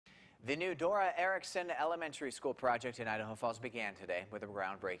The new Dora Erickson Elementary School project in Idaho Falls began today with a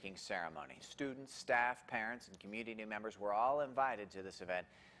groundbreaking ceremony. Students, staff, parents, and community members were all invited to this event.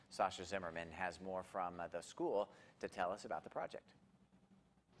 Sasha Zimmerman has more from the school to tell us about the project.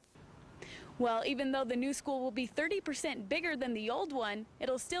 Well, even though the new school will be 30% bigger than the old one,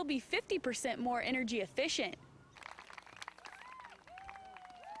 it'll still be 50% more energy efficient.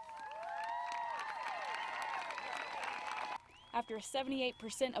 After a 78%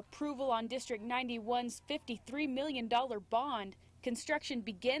 approval on District 91's $53 million bond, construction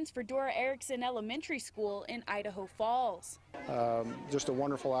begins for Dora Erickson Elementary School in Idaho Falls. Just a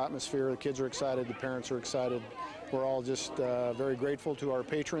wonderful atmosphere. The kids are excited, the parents are excited. We're all just very grateful to our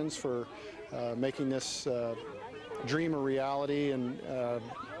patrons for making this dream a reality, and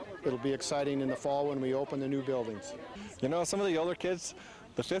it'll be exciting in the fall when we open the new buildings. You know, some of the older kids,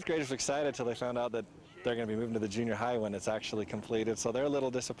 the fifth graders were excited till they found out that they're going to be moving to the junior high when it's actually completed, so they're a little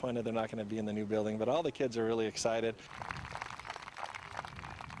disappointed they're not going to be in the new building, but all the kids are really excited.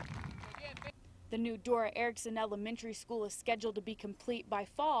 The new Dora Erickson Elementary School is scheduled to be complete by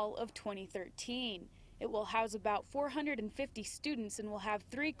fall of 2013. It will house about 450 students and will have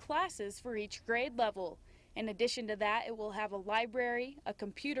 3 classes for each grade level. In addition to that, it will have a library, a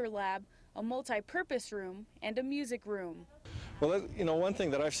computer lab, a multi-purpose room, and a music room. Well, you know, one thing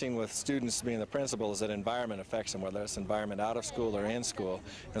that I've seen with students being the principal is that environment affects them, whether it's environment out of school or in school.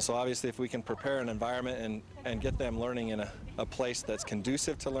 And so obviously if we can prepare an environment and get them learning in a place that's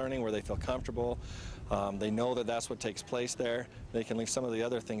conducive to learning, where they feel comfortable, they know that that's what takes place there, they can leave some of the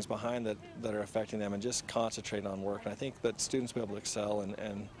other things behind that are affecting them and just concentrate on work. And I think that students will be able to excel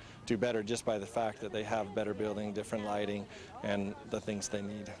and do better just by the fact that they have better building, different lighting, and the things they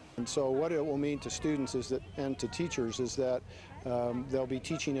need. And so what it will mean to students is that, and to teachers, is that they'll be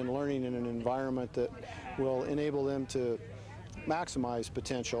teaching and learning in an environment that will enable them to maximize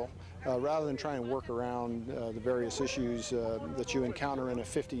potential rather than try and work around the various issues that you encounter in a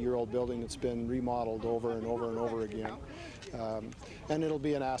 50-year-old building that's been remodeled over and over and over again. And it'll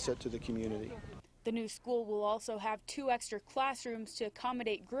be an asset to the community. The new school will also have 2 extra classrooms to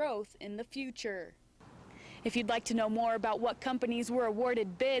accommodate growth in the future. If you'd like to know more about what companies were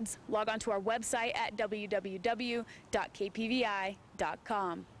awarded bids, log on to our website at www.kpvi.com.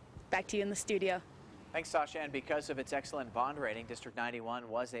 Back to you in the studio. Thanks, Sasha. And because of its excellent bond rating, District 91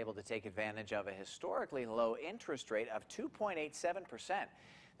 was able to take advantage of a historically low interest rate of 2.87%.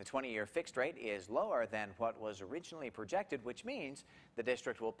 The 20-year fixed rate is lower than what was originally projected, which means the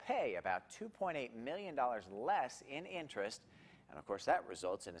district will pay about $2.8 million less in interest. And of course, that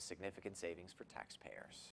results in a significant savings for taxpayers.